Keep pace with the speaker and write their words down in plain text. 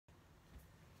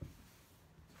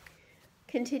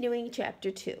Continuing Chapter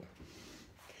 2.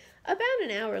 About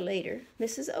an hour later,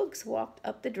 Mrs. Oakes walked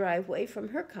up the driveway from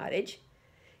her cottage,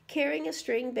 carrying a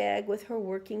string bag with her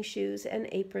working shoes and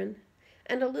apron,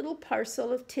 and a little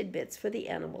parcel of tidbits for the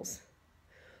animals.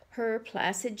 Her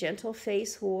placid, gentle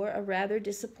face wore a rather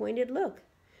disappointed look,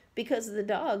 because the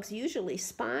dogs usually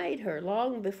spied her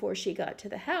long before she got to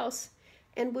the house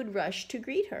and would rush to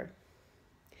greet her.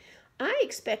 "I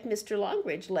expect Mr.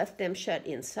 Longridge left them shut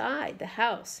inside the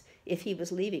house if he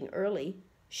was leaving early,"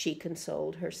 she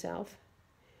consoled herself.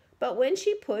 But when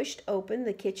she pushed open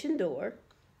the kitchen door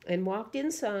and walked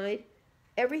inside,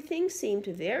 everything seemed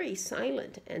very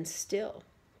silent and still.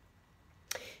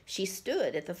 She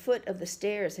stood at the foot of the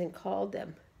stairs and called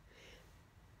them,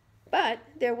 but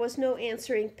there was no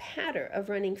answering patter of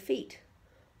running feet,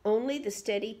 only the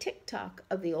steady tick-tock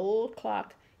of the old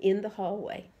clock in the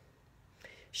hallway.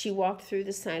 She walked through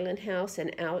the silent house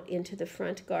and out into the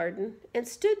front garden and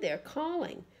stood there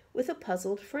calling with a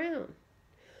puzzled frown.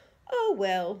 "Oh,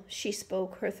 well," she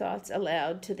spoke her thoughts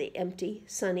aloud to the empty,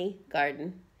 sunny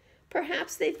garden.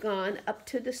 "Perhaps they've gone up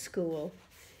to the school.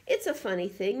 It's a funny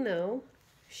thing, though,"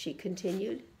 she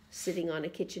continued, sitting on a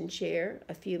kitchen chair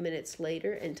a few minutes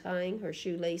later and tying her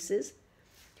shoelaces,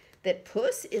 "that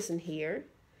Puss isn't here.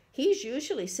 He's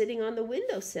usually sitting on the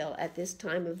windowsill at this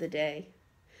time of the day.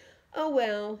 Oh,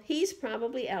 well, he's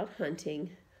probably out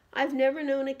hunting. I've never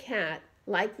known a cat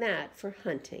like that for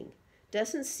hunting.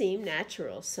 Doesn't seem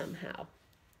natural somehow."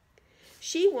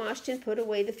 She washed and put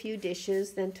away the few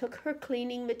dishes, then took her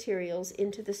cleaning materials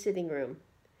into the sitting room.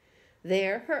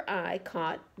 There her eye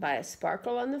caught by a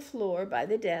sparkle on the floor by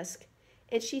the desk,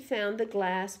 and she found the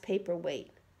glass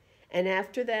paperweight, and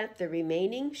after that the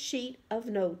remaining sheet of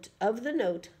the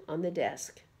note on the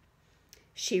desk.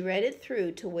 She read it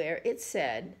through to where it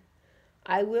said,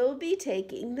 "I will be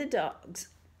taking the dogs